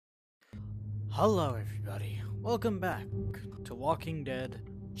Hello everybody, welcome back to Walking Dead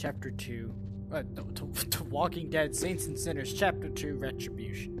Chapter 2, to Walking Dead Saints and Sinners Chapter 2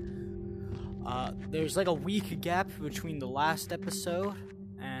 Retribution. There's like a week gap between the last episode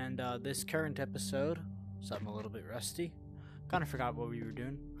and this current episode, so I'm a little bit rusty. Kinda forgot what we were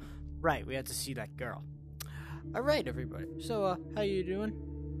doing. Right, we had to see that girl. Alright everybody, so how you doing?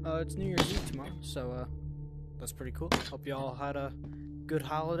 It's New Year's Eve tomorrow, so that's pretty cool. Hope you all had a good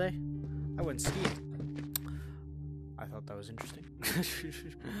holiday. I went skiing. I thought that was interesting.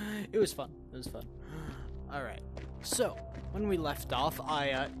 It was fun. Alright. So, when we left off,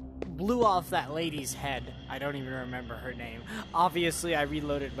 I blew off that lady's head. I don't even remember her name. Obviously, I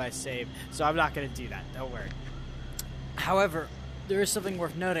reloaded my save, so I'm not going to do that. Don't worry. However, there is something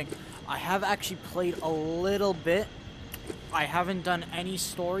worth noting. I have actually played a little bit. I haven't done any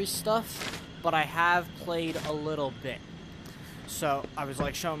story stuff, but I have played a little bit. So, I was,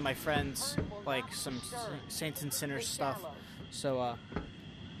 like, showing my friends, like, some Saints and Sinners stuff. So,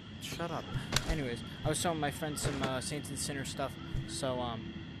 shut up. Anyways, I was showing my friends some, Saints and Sinners stuff. So,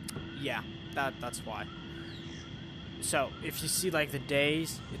 yeah, that's why. So, if you see, like, the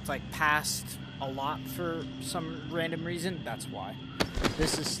days, it's, like, past a lot for some random reason, that's why.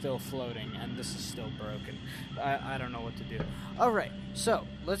 This is still floating, and this is still broken. I don't know what to do. Alright, so,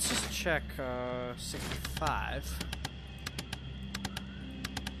 let's just check, 65.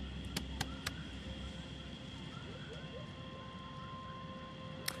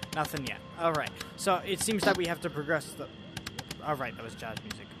 Nothing yet. Alright, so it seems that we have to progress the... Alright, that was jazz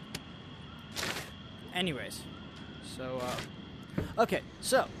music. Anyways, so, okay,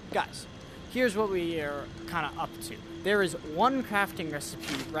 so, guys, here's what we are kind of up to. There is one crafting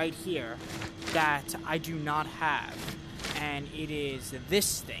recipe right here that I do not have, and it is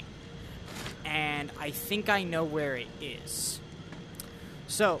this thing. And I think I know where it is.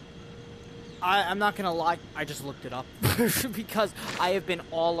 So, I'm not gonna lie, I just looked it up because I have been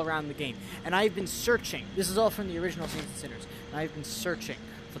all around the game and I have been searching. This is all from the original Saints and Sinners, and I've been searching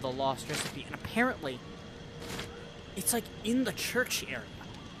for the lost recipe, and apparently it's like in the church area,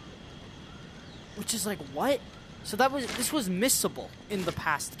 which is like, what? So this was missable in the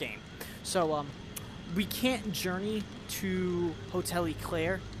past game. So we can't journey to Hotel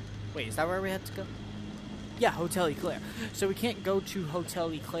Eclair. Wait, is that where we had to go? Yeah, Hotel Eclair. So we can't go to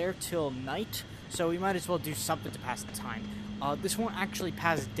Hotel Eclair till night, so we might as well do something to pass the time. This won't actually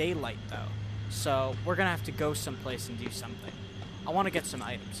pass daylight, though, so we're gonna have to go someplace and do something. I want to get some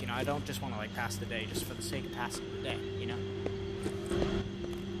items, you know? I don't just want to, like, pass the day just for the sake of passing the day, you know?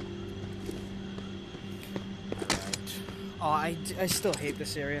 Alright. Oh, I still hate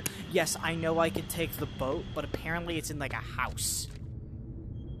this area. Yes, I know I could take the boat, but apparently it's in, like, a house.